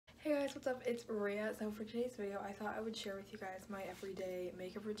guys, what's up? It's Rhea. So for today's video, I thought I would share with you guys my everyday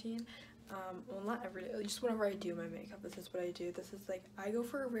makeup routine. Well, not every day, just whenever I do my makeup, this is what I do. This is like, I go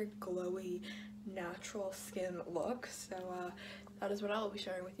for a very glowy, natural skin look. So that is what I'll be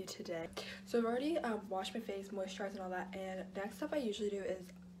sharing with you today. So I've already washed my face, moisturized and all that. And next up I usually do is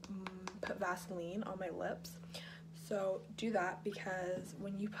put Vaseline on my lips. So do that because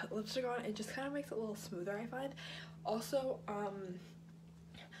when you put lipstick on, it just kind of makes it a little smoother, I find. Also, I'm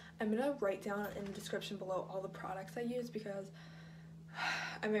gonna write down in the description below all the products I use because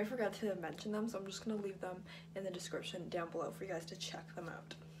I may forget to mention them, so I'm just gonna leave them in the description down below for you guys to check them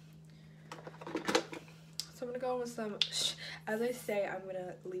out. So I'm gonna go in with some, as I say, I'm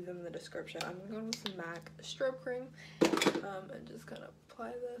gonna leave them in the description. I'm gonna go in with some MAC Strobe Cream. I'm just gonna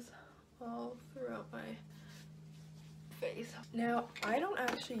apply this all throughout my face. Now, I don't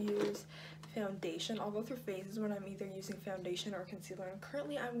actually use foundation. I'll go through phases when I'm either using foundation or concealer, and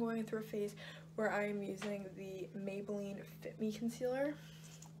currently I'm going through a phase where I'm using the Maybelline Fit Me concealer.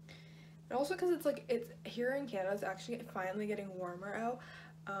 And also because it's here in Canada, it's actually finally getting warmer out,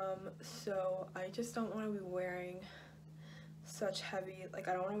 so I just don't want to be wearing such heavy, like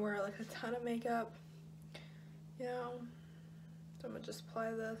I don't want to wear like a ton of makeup, you know. So I'm gonna just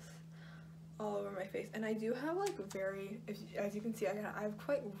apply this all over my face. And I do have like as you can see, I have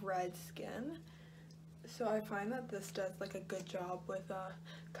quite red skin, so I find that this does like a good job with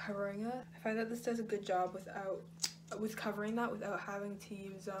covering it. I find that this does a good job with covering that without having to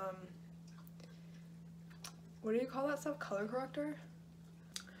use what do you call that stuff, color corrector.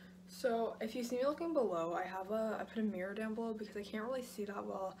 So if you see me looking below, I put a mirror down below because I can't really see that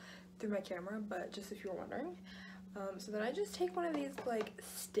well through my camera, but just if you're wondering. So then I just take one of these like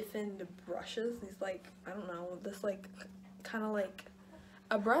stiffened brushes, these like, I don't know, this like kind of like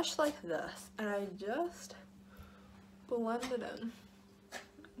a brush like this, and I just blend it in.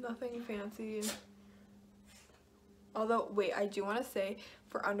 Nothing fancy. Although, wait, I do want to say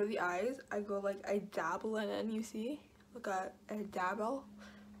for under the eyes, I dabble it in, you see? Look at a dab,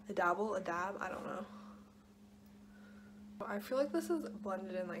 I don't know. I feel like this is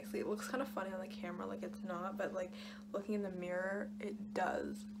blended in nicely. It looks kind of funny on the camera, like it's not, but like looking in the mirror, it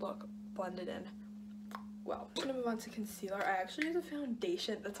does look blended in well. I'm gonna move on to concealer. I actually use a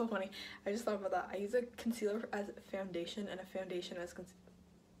foundation. That's so funny. I just thought about that. I use a concealer as foundation and a foundation as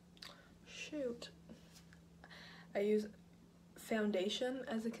I use foundation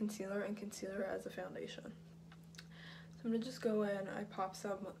as a concealer and concealer as a foundation. So I'm gonna just go in. I pop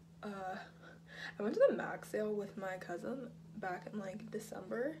some I went to the MAC sale with my cousin back in like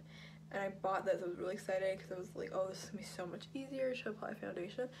December, and I bought this. I was really excited because I was like, oh, this is gonna be so much easier to apply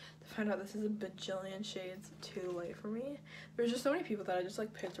foundation. To find out this is a bajillion shades too light for me. There's just so many people that I just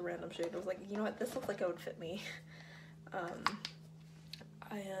like picked a random shade. I was like, you know what, this looks like it would fit me.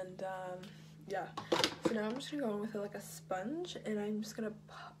 Yeah. So now I'm just gonna go in with like a sponge, and I'm just gonna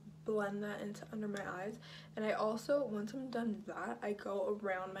blend that into under my eyes. And I also, once I'm done that, I go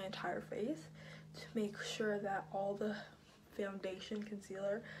around my entire face to make sure that all the foundation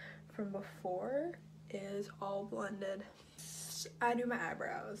concealer from before is all blended. I do my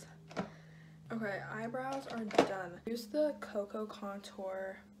eyebrows. Okay, eyebrows are done. Use the Cocoa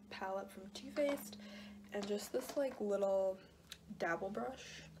Contour palette from Too Faced and just this like little dabble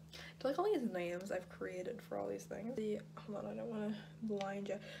brush. I like all these names I've created for all these things. Hold on, I don't want to blind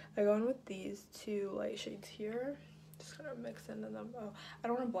you. I go in with these two light shades here. Just kind of mix into them. Oh, I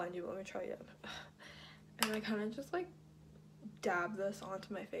don't want to blind you, but let me try it. And I kind of just like dab this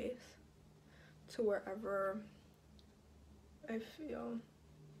onto my face to wherever I feel.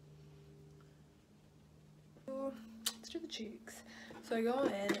 Ooh, let's do the cheeks. So I go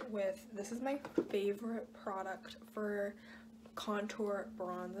in with, this is my favorite product for contour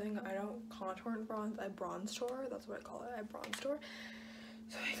bronzing. I don't contour and bronze, I bronze tour. That's what I call it, I bronze tour.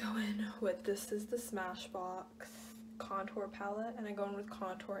 So I go in with, this is the Smashbox contour palette, and I go in with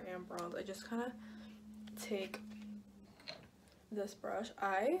contour and bronze. I just kind of take this brush.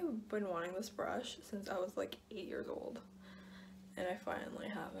 I've been wanting this brush since I was like 8 years old, and I finally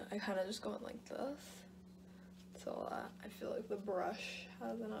have it. I kind of just go in like this so that I feel like the brush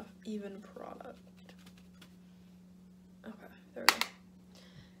has enough even product. Okay, there we go.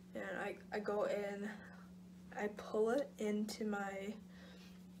 And I go in, I pull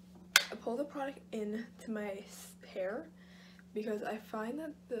the product into my hair because I find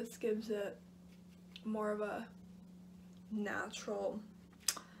that this gives it more of a natural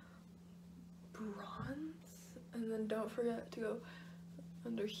bronze. And then don't forget to go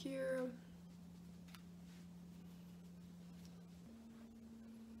under here.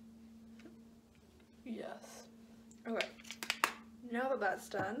 Yes. Okay. now that that's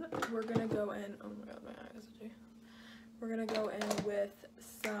done, we're gonna go in, oh my god, my eyes, we're gonna go in with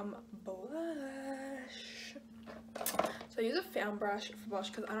some blush. So I use a fan brush for blush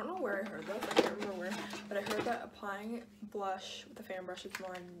because I don't know where I heard this, I can't remember where, but I heard that applying blush with a fan brush is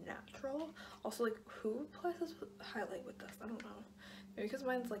more natural. Also, like, who applies this highlight with this? I don't know. Maybe because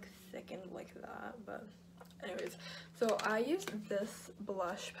mine's like thickened like that, but anyways. So I use this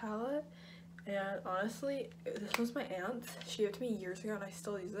blush palette, and honestly, this was my aunt's. She gave it to me years ago and I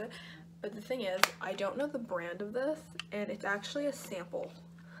still use it. But the thing is, I don't know the brand of this, and it's actually a sample.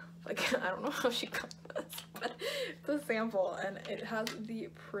 Like, I don't know how she got this, but it's a sample, and it has the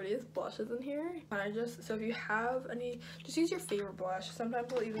prettiest blushes in here. And so if you have any, just use your favorite blush.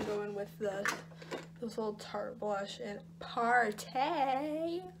 Sometimes I'll even go in with this little Tarte blush in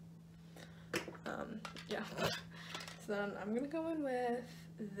Party. Yeah. So then I'm gonna go in with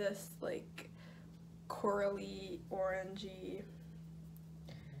this, like, corally, orangey,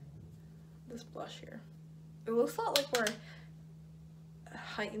 this blush here. It looks a lot like we're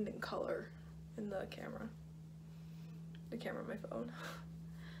heightened in color in the camera on my phone.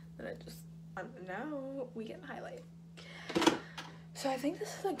 And I just, now we can highlight. So I think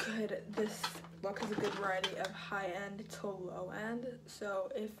this look is a good variety of high end to low end.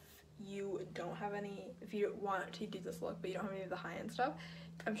 So if you don't have any, if you want to do this look but you don't have any of the high end stuff,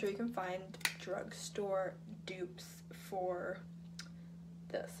 I'm sure you can find drugstore dupes for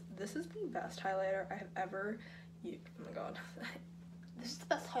this. This is the best highlighter I have ever used. Oh my god. This is the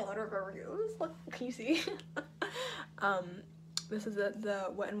best highlighter I've ever used. Look, can you see? This is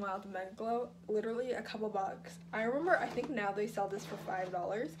the Wet n Wild Megaglo. Literally a couple bucks. I remember, I think now they sell this for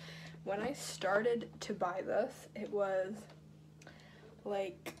 $5. When I started to buy this, it was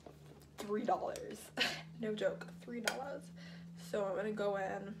like $3. No joke, $3. So I'm gonna go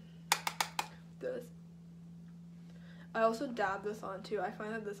in this. I also dab this on too. I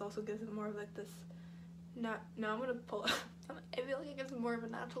find that this also gives it more of like this. Now I'm gonna pull it. I feel like it gives more of a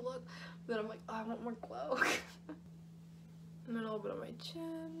natural look, but then I'm like, oh, I want more glow. And then a little bit on my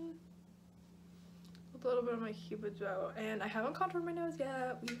chin, a little bit on my cupid's bow, and I haven't contoured my nose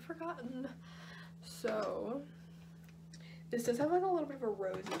yet. We've forgotten. So this does have like a little bit of a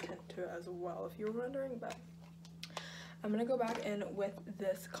rosy tint to it as well, if you were wondering. But I'm gonna go back in with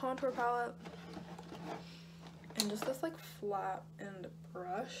this contour palette and just this like flat end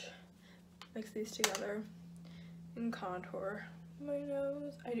brush. Mix these together and contour my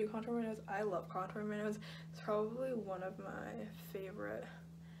nose. I do contour my nose. I love contouring my nose. It's probably one of my favorite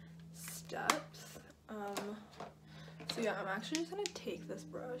steps. So yeah, I'm actually just gonna take this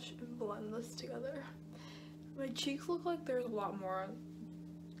brush and blend this together. My cheeks look like there's a lot more,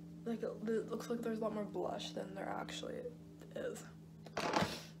 like it looks like there's a lot more blush than there actually is.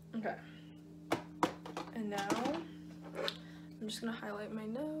 Okay. And now I'm just gonna highlight my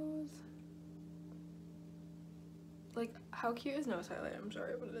nose. Like, how cute is nose highlight? I'm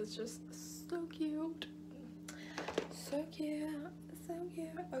sorry, but it's just so cute. So cute. So cute.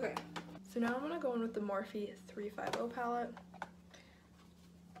 Okay. So now I'm gonna go in with the Morphe 350 palette.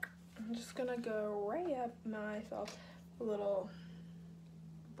 I'm just gonna go right up myself a little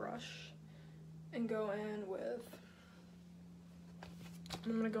brush and go in with,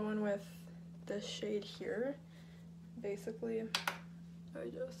 I'm gonna go in with this shade here. Basically, I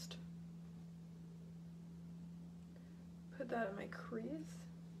just put that in my crease.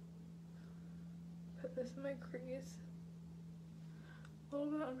 Put this in my crease. A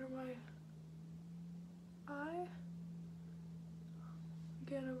little bit under my eye.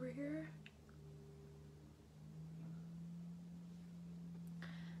 Again over here.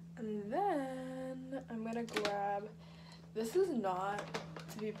 And then I'm gonna grab, this is not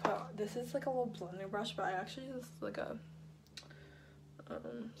to be put, this is like a little blending brush, but I actually use like a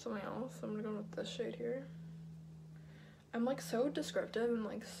something else. I'm gonna go with this shade here. I'm like so descriptive and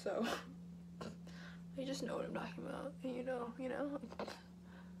like so I just know what I'm talking about, and you know.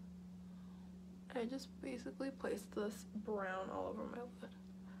 I just basically placed this brown all over my lid.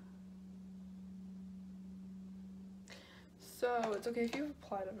 So it's okay if you've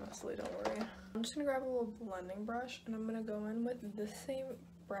applied it messily, don't worry. I'm just gonna grab a little blending brush and I'm gonna go in with the same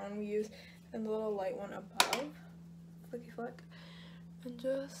brown we used and the little light one above, flicky flick, and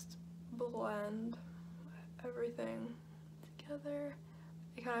just blend everything together.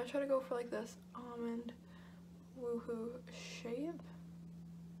 I kind of try to go for like this almond woohoo shape.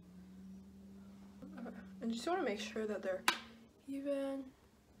 Okay, and just want to make sure that they're even.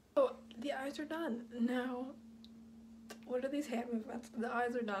 Oh, the eyes are done. Now, what are these hand movements? The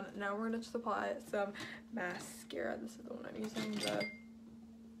eyes are done. Now we're gonna just apply some mascara. This is the one I'm using.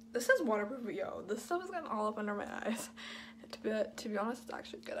 This is waterproof, but yo, this stuff is getting all up under my eyes. To be honest, it's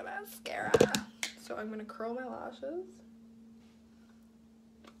actually good at mascara. So I'm gonna curl my lashes.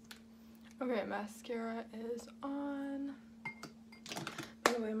 Okay, mascara is on.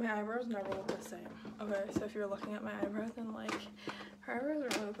 By the way, my eyebrows never look the same. Okay, so if you're looking at my eyebrows and like, her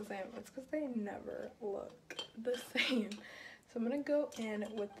eyebrows don't look the same, it's because they never look the same. So I'm gonna go in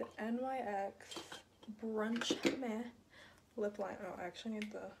with the NYX Brunch Meh lip line. Oh, I actually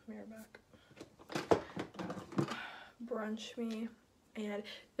need the mirror back. Brunch Me. And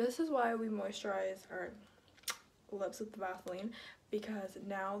this is why we moisturize our lips with the Vaseline, because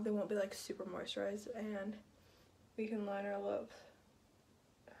now they won't be like super moisturized and we can line our lips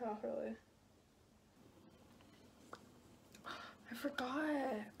properly. I forgot,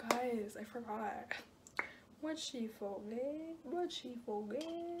 guys, I forgot. What she forget? What she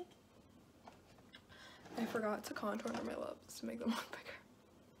forget? I forgot to contour my lips to make them look bigger.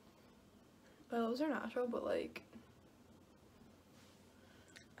 My lips are natural, but like,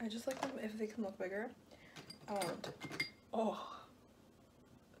 I just like them if they can look bigger. Oh,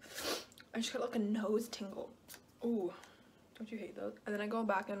 I just got like a nose tingle. Ooh, don't you hate those? And then I go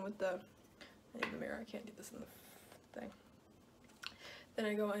back in with I need the mirror, I can't do this in the thing. Then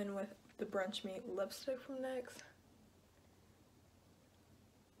I go in with the Brunch Me lipstick from NYX.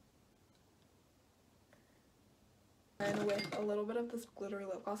 And with a little bit of this glittery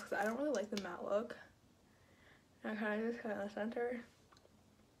lip gloss, because I don't really like the matte look. And I kind of just cut in the center.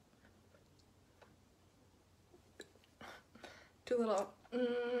 Do a little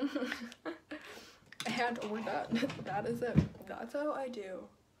and we're done. That is it. That's how I do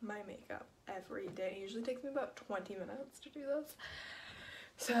my makeup every day. It usually takes me about 20 minutes to do this.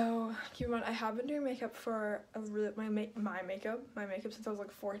 So keep in mind, I have been doing makeup for my makeup since I was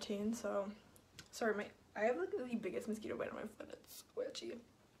like 14. So sorry, I have like the biggest mosquito bite on my foot. It's witchy.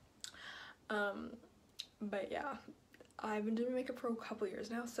 But yeah, I've been doing makeup for a couple years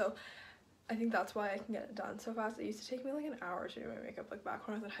now, so I think that's why I can get it done so fast. It used to take me like an hour to do my makeup, like back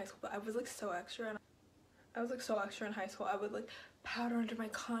when I was in high school, but I was like so extra, and I was like so extra in high school. I would like powder under my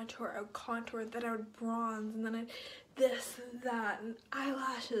contour, I would contour, then I would bronze, and then I'd this and that, and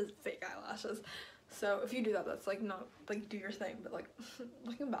eyelashes, fake eyelashes. So if you do that, that's like not like do your thing, but like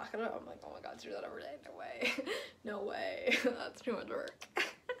looking back at it, I'm like, oh my god, to do that every day, no way. No way. That's too much work.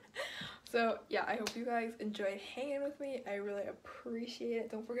 So yeah, I hope you guys enjoyed hanging with me. I really appreciate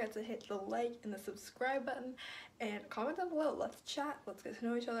it. Don't forget to hit the like and the subscribe button and comment down below. Let's chat. Let's get to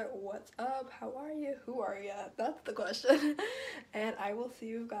know each other. What's up? How are you? Who are you? That's the question. And I will see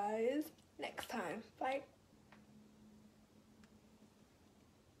you guys next time. Bye.